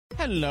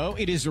Hello,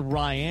 it is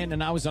Ryan,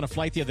 and I was on a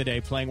flight the other day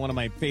playing one of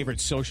my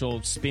favorite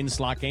social spin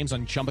slot games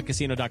on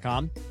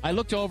ChumbaCasino.com. I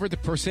looked over at the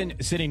person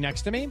sitting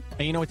next to me, and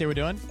you know what they were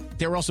doing?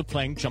 They were also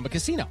playing Chumba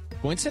Casino.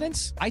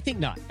 Coincidence? I think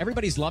not.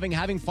 Everybody's loving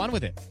having fun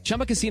with it.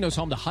 Chumba Casino is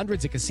home to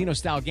hundreds of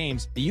casino-style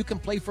games that you can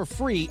play for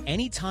free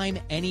anytime,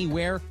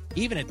 anywhere,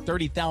 even at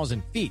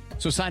 30,000 feet.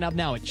 So sign up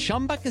now at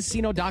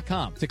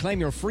ChumbaCasino.com to claim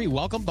your free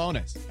welcome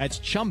bonus. That's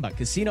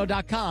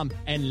ChumbaCasino.com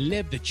and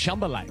live the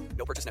Chumba life.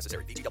 No purchase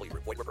necessary. VGW.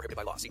 Void where prohibited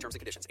by law. See terms and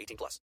conditions.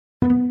 18+.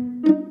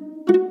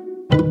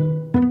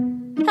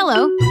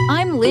 Hello,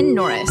 I'm Lynn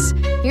Norris.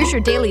 Here's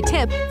your daily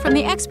tip from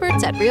the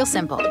experts at Real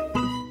Simple.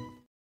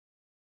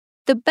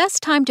 The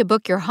best time to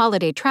book your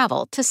holiday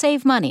travel to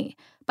save money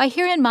by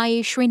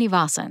Hiranmayi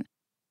Srinivasan.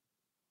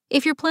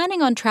 If you're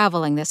planning on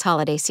traveling this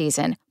holiday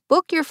season,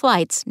 book your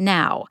flights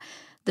now.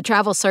 The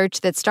travel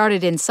surge that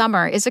started in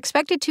summer is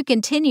expected to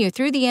continue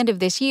through the end of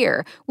this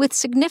year, with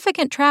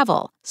significant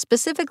travel,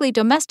 specifically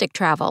domestic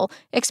travel,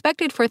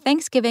 expected for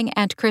Thanksgiving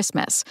and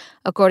Christmas,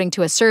 according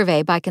to a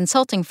survey by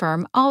consulting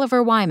firm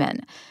Oliver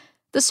Wyman.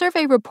 The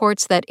survey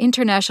reports that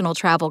international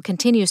travel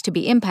continues to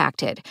be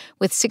impacted,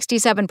 with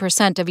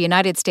 67% of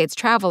United States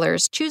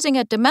travelers choosing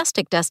a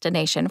domestic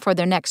destination for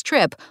their next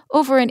trip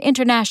over an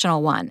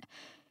international one.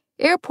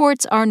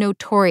 Airports are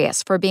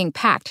notorious for being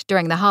packed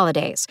during the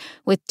holidays,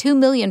 with 2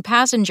 million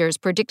passengers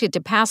predicted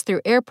to pass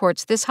through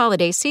airports this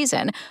holiday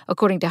season,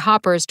 according to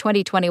Hopper's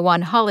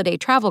 2021 Holiday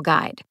Travel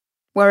Guide.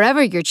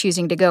 Wherever you're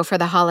choosing to go for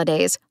the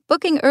holidays,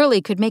 booking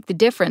early could make the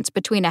difference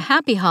between a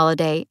happy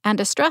holiday and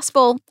a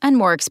stressful and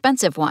more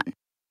expensive one.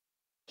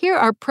 Here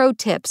are pro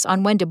tips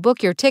on when to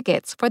book your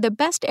tickets for the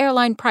best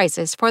airline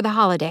prices for the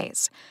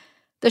holidays.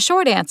 The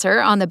short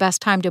answer on the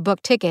best time to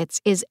book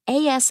tickets is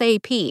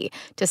ASAP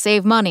to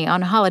save money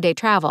on holiday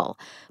travel.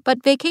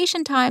 But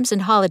vacation times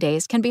and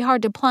holidays can be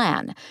hard to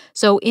plan,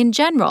 so in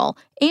general,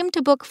 aim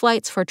to book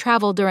flights for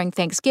travel during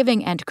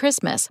Thanksgiving and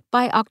Christmas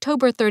by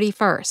October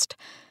 31st.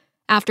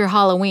 After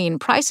Halloween,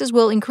 prices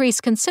will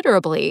increase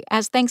considerably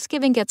as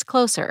Thanksgiving gets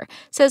closer,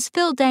 says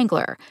Phil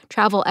Dangler,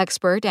 travel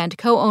expert and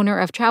co-owner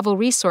of travel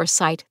resource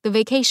site The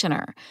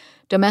Vacationer.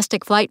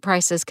 Domestic flight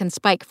prices can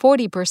spike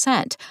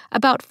 40%,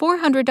 about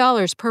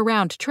 $400 per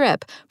round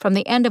trip, from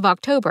the end of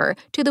October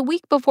to the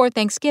week before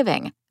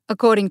Thanksgiving,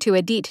 according to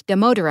Adit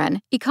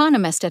Damodaran,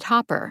 economist at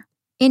Hopper.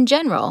 In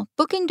general,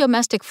 booking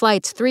domestic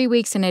flights 3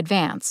 weeks in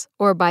advance,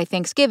 or by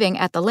Thanksgiving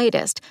at the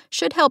latest,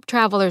 should help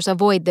travelers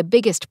avoid the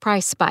biggest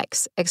price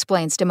spikes,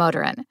 explains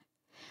Damodaran.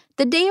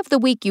 The day of the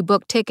week you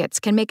book tickets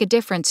can make a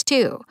difference,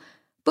 too.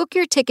 Book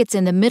your tickets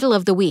in the middle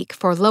of the week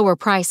for lower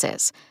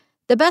prices.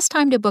 The best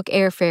time to book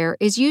airfare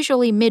is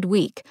usually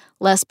midweek.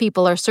 Less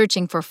people are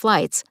searching for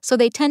flights, so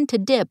they tend to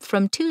dip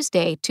from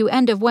Tuesday to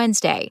end of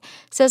Wednesday,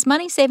 says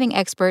money-saving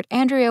expert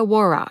Andrea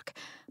Warrock.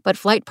 But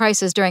flight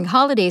prices during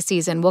holiday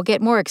season will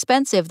get more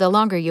expensive the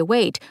longer you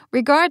wait,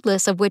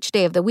 regardless of which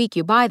day of the week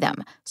you buy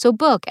them, so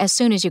book as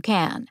soon as you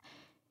can.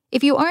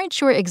 If you aren't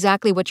sure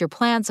exactly what your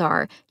plans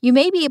are, you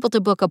may be able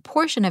to book a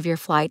portion of your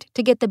flight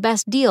to get the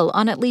best deal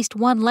on at least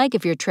one leg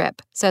of your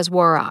trip, says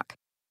Warrock.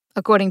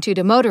 According to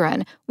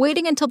Damodaran,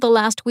 waiting until the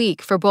last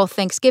week for both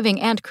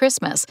Thanksgiving and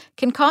Christmas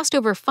can cost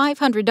over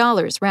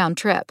 $500 round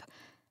trip.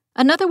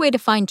 Another way to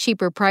find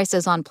cheaper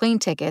prices on plane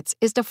tickets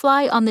is to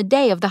fly on the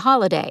day of the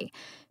holiday.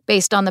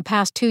 Based on the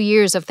past 2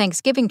 years of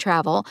Thanksgiving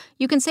travel,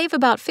 you can save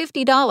about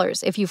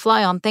 $50 if you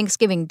fly on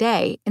Thanksgiving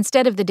Day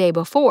instead of the day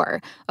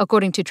before,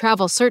 according to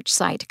travel search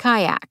site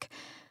Kayak.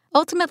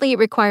 Ultimately, it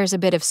requires a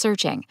bit of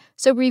searching,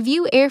 so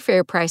review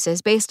airfare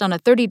prices based on a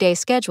 30-day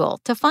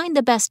schedule to find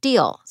the best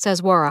deal,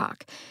 says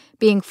Warrock.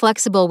 Being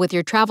flexible with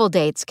your travel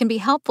dates can be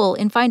helpful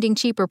in finding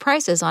cheaper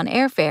prices on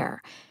airfare.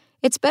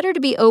 It's better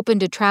to be open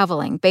to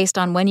traveling based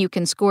on when you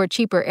can score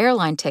cheaper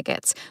airline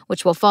tickets,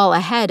 which will fall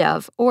ahead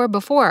of or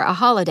before a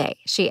holiday,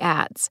 she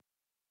adds.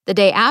 The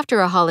day after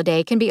a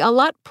holiday can be a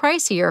lot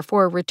pricier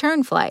for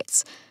return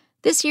flights.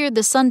 This year,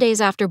 the Sundays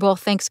after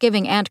both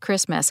Thanksgiving and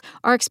Christmas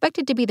are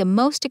expected to be the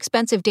most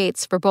expensive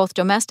dates for both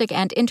domestic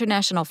and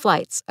international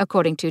flights,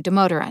 according to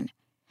Damodaran.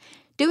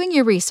 Doing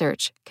your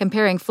research,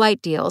 comparing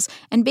flight deals,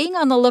 and being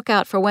on the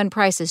lookout for when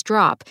prices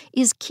drop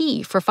is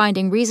key for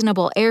finding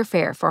reasonable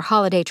airfare for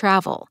holiday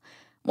travel.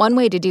 One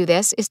way to do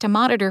this is to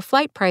monitor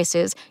flight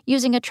prices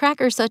using a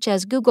tracker such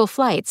as Google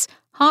Flights,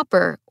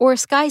 Hopper, or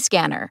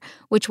Skyscanner,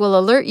 which will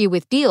alert you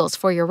with deals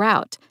for your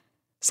route.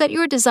 Set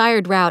your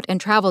desired route and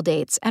travel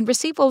dates and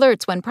receive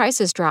alerts when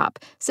prices drop,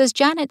 says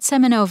Janet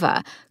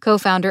Semenova,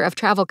 co-founder of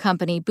travel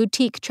company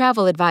Boutique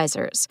Travel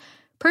Advisors.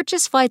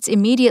 Purchase flights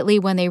immediately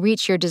when they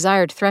reach your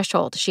desired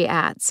threshold, she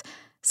adds.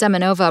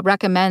 Semenova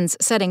recommends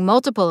setting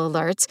multiple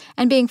alerts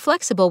and being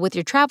flexible with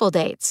your travel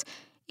dates.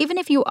 Even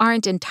if you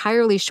aren't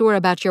entirely sure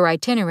about your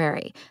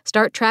itinerary,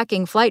 start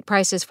tracking flight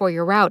prices for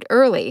your route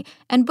early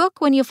and book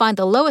when you find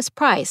the lowest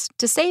price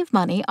to save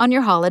money on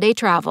your holiday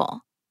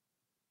travel.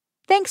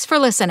 Thanks for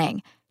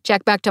listening.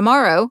 Check back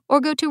tomorrow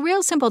or go to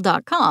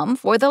realsimple.com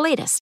for the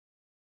latest.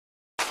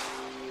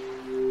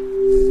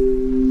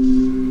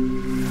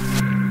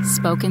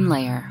 Spoken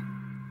Layer.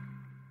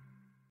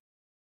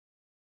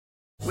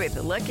 With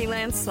the Lucky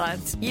Land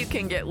Slots, you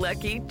can get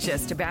lucky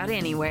just about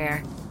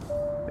anywhere.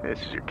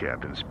 This is your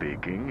captain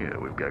speaking.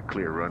 We've got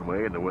clear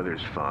runway and the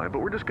weather's fine, but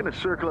we're just going to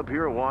circle up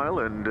here a while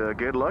and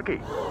get lucky.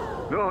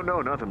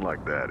 No, nothing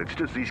like that. It's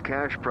just these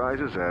cash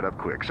prizes add up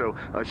quick. So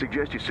I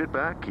suggest you sit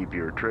back, keep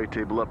your tray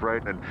table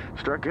upright, and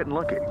start getting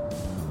lucky.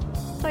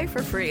 Play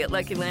for free at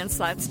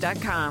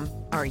LuckyLandSlots.com.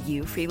 Are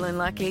you feeling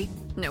lucky?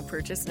 No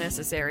purchase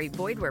necessary.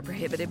 Void where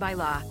prohibited by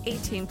law.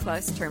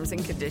 18+ terms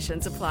and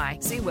conditions apply.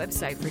 See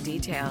website for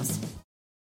details.